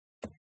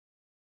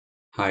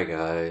Hi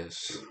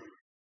guys.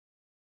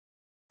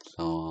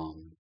 So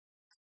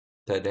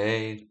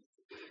today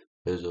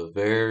is a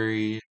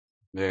very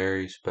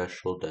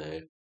special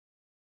day.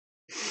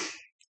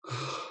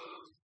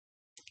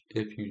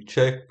 If you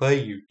check my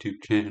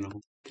YouTube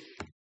channel,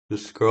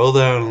 just scroll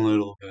down a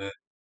little bit.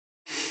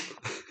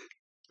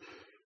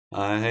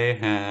 I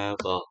have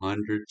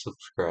 100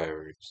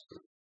 subscribers.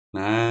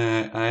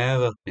 I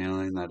have a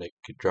feeling that it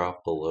could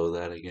drop below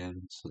that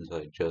again since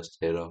I just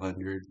hit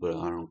 100, but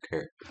I don't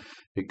care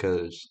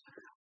because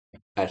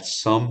at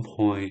some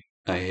point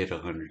I hit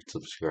 100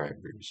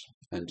 subscribers,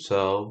 and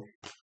so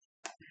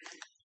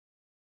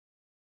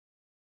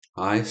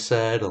I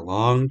said a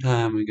long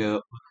time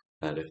ago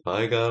that if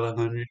I got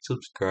 100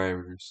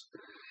 subscribers,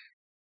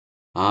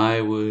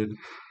 I would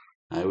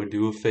I would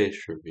do a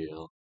face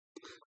reveal.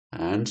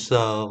 And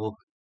so,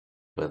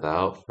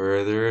 without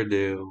further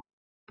ado,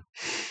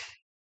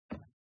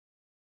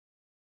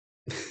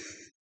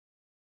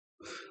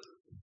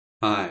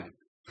 hi,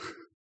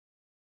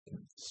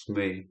 it's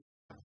me.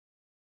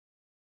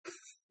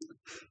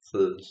 This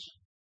is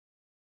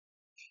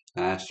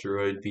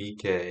Asteroid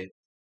BK,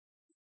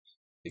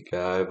 the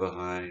guy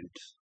behind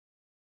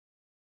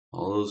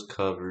all those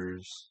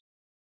covers,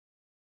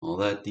 all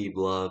that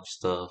D-Blob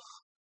stuff.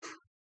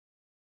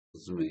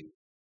 This is me.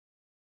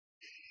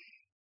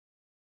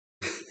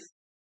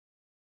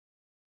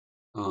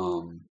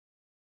 Um,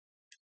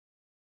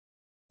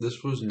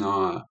 this was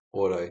not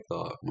what I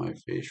thought my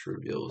face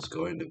reveal was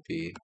going to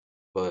be,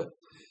 but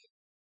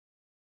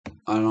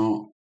I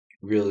don't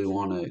really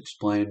want to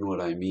explain what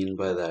I mean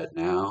by that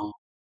now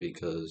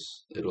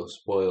because it'll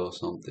spoil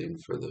something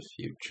for the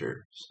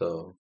future.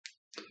 So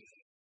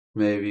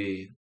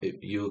maybe if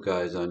you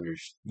guys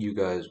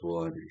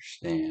will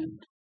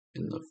understand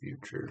in the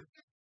future.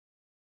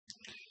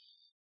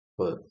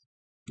 But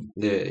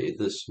yeah,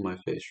 this is my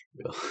face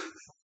reveal.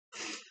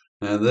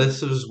 And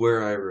this is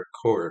where I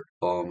record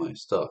all my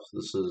stuff.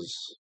 This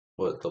is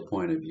what the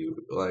point of view,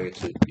 like it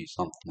should be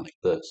something like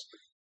this.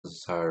 This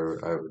is how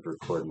I would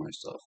record my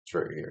stuff. It's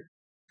right here.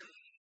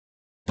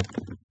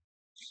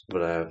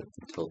 But I have it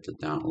tilted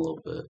down a little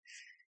bit.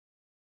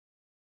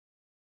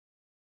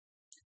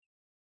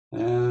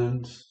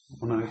 And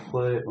when I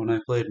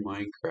played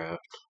Minecraft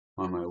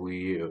on my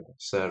Wii U, I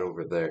sat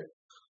over there.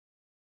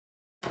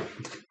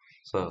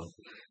 So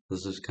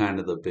this is kind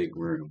of the big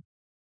room.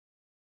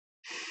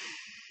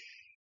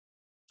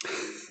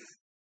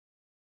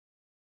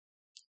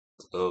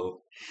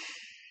 So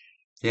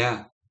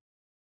yeah,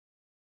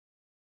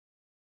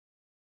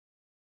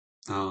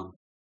 um,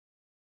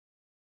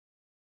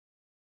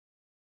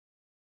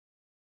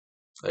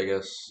 I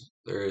guess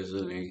there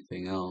isn't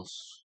anything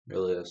else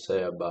really to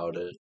say about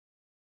it.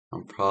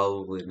 I'm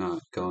probably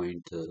not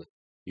going to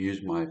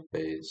use my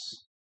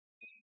face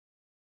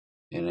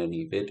in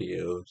any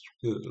videos.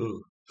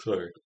 Ooh,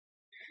 sorry,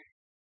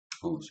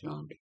 almost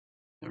yawned.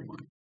 Never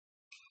mind.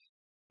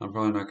 I'm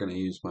probably not going to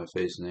use my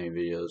face in any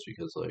videos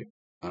because, like,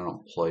 I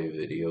don't play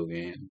video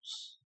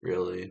games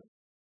really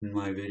in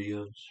my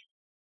videos.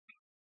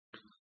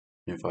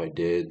 If I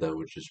did, that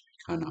would just be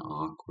kind of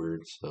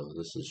awkward. So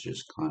this is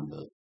just kind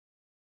of,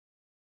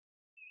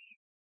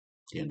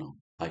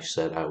 I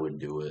said I would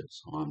do it,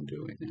 so I'm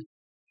doing it.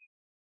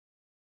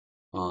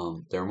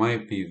 There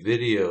might be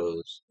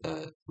videos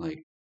that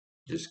like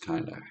just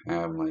kind of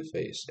have my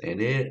face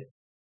in it,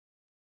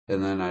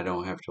 and then I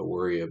don't have to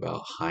worry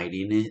about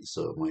hiding it,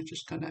 so it might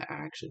just kind of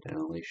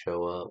accidentally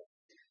show up.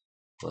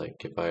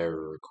 Like if I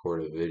ever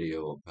record a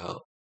video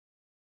about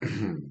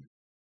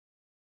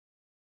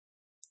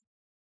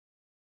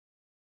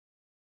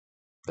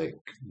like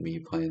me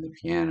playing the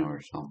piano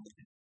or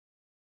something.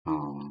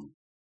 Um,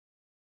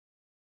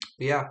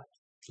 yeah,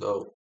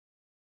 so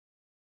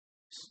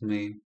it's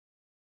me.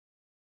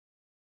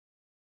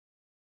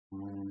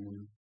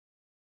 Um,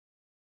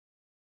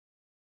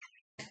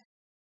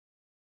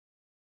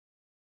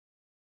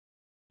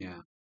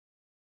 yeah,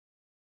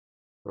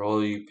 for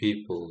all you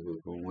people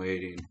who've been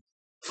waiting,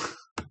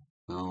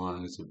 how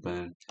long has it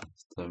been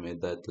since I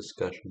made that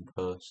discussion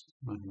post?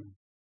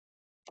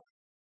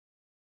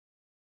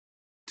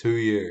 2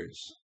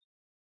 years.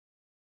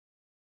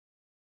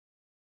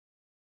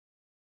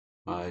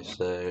 I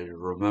said,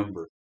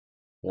 remember,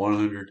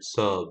 100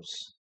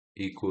 subs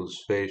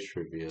equals face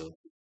reveal.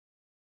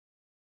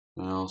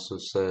 I also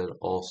said,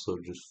 also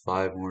just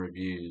 5 more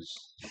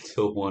views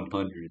till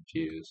 100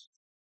 views.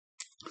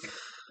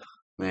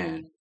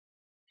 Man,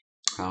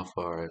 how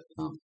far I've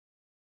come.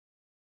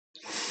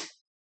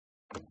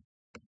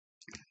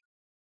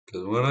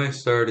 Because when I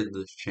started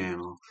this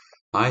channel,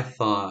 I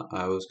thought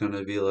I was going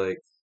to be like,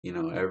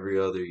 every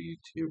other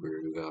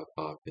YouTuber who got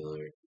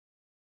popular,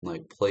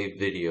 like play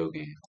video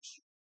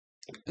games.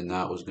 And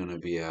that was going to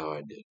be how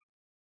I did.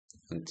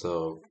 And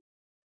so,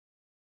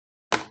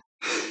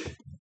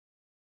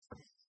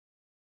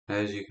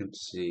 as you can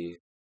see,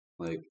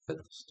 like at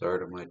the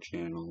start of my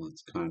channel,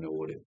 that's kind of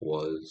what it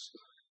was.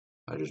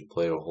 I just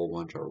played a whole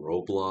bunch of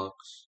Roblox.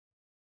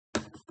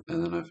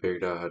 And then I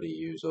figured out how to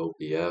use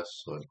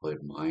OBS, so I played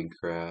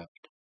Minecraft.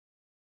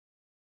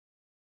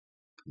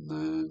 And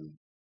then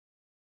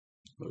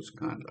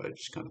I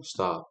just kind of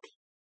stopped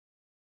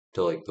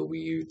to like the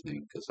Wii U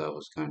thing because that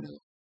was kind of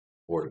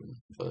important.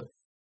 But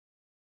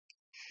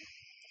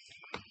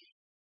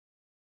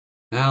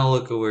now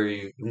look at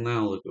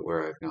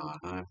where I've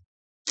gone.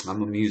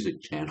 I'm a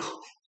music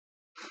channel.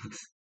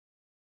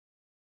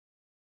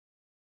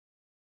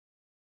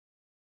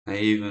 I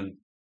even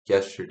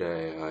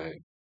yesterday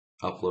I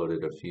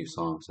uploaded a few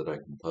songs that I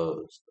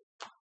composed.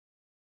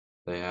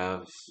 They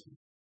have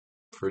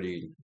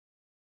pretty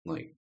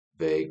like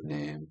vague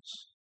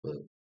names, but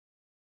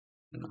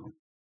you know,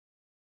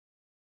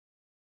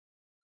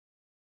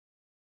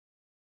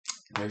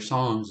 they're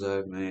songs that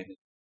I've made,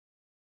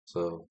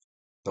 so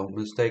don't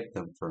mistake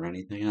them for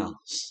anything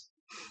else.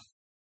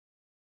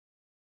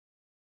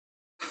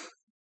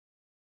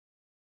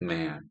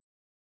 Man.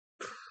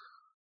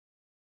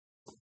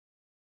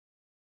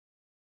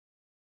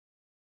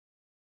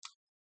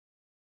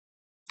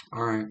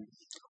 Alright.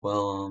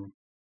 Well,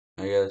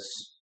 I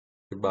guess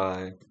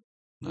goodbye.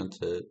 That's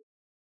it.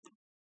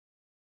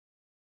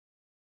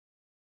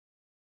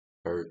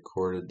 I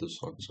recorded this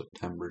on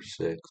September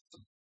 6th,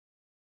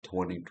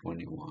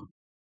 2021.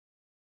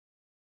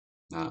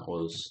 That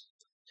was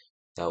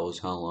that was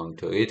how long it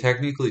took. It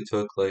technically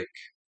took like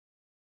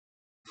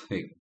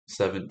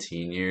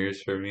 17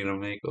 years for me to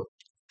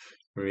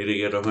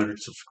get 100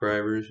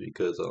 subscribers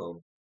because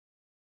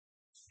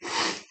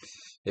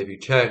if you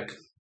check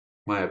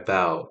my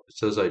about, it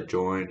says I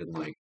joined in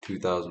like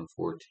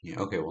 2014.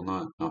 Okay, well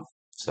not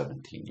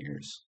 17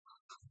 years.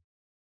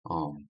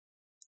 Um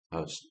I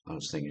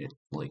was thinking it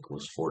like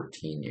was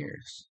 14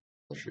 years,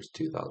 which is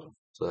 2000.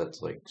 So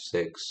that's like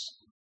six.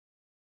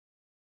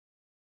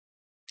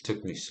 It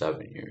took me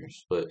 7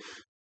 years, but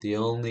the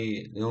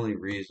only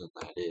reason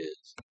that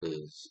is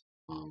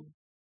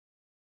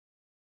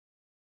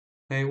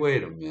hey,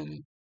 wait a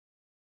minute.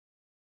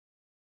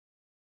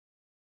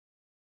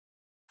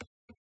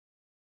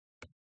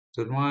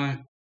 Did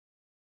my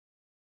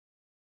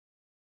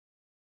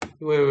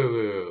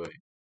wait.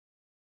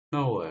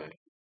 No way.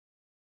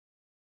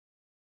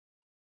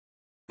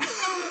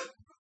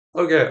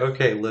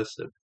 Okay,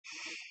 listen.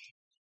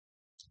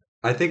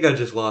 I think I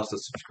just lost a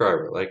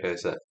subscriber, like I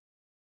said.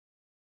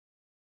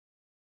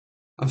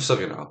 I'm still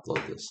gonna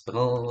upload this.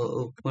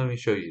 Let me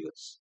show you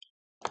this.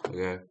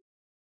 Okay.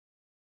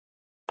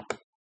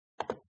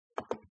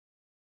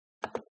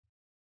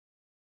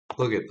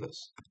 Look at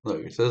this.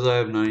 Look, it says I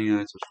have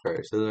 99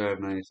 subscribers. It says I have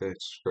 99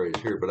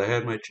 subscribers here, but I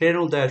had my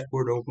channel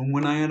dashboard open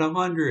when I had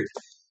 100.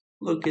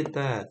 Look at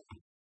that.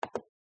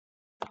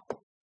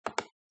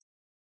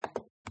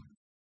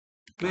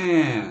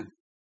 Man,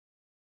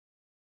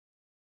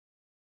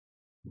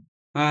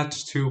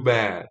 that's too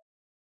bad.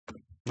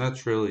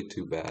 That's really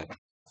too bad.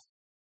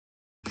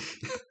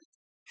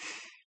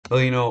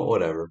 Well,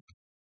 whatever.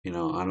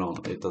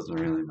 It doesn't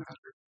really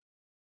matter.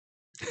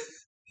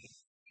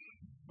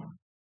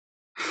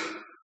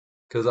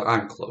 Because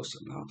I'm close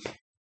enough.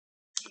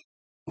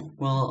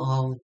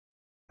 Well,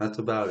 that's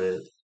about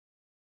it.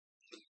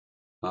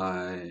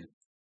 I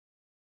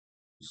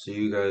see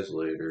you guys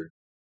later.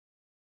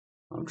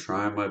 I'm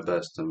trying my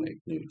best to make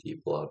new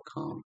D-Block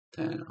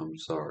content. I'm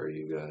sorry,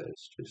 you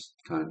guys. Just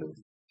kind of,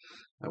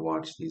 I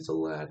watched these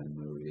Aladdin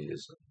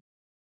movies.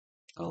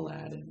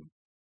 Aladdin.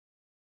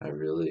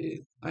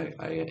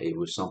 It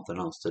was something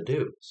else to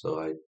do,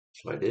 so I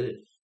did it.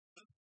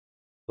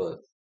 But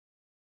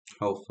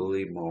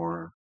hopefully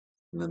more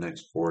in the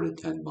next 4 to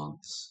 10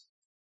 months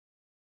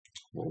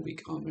will be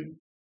coming.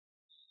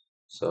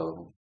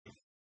 So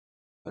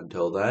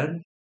until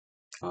then,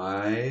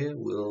 I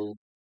will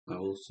I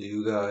will see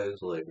you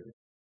guys later.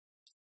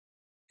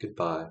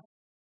 Goodbye.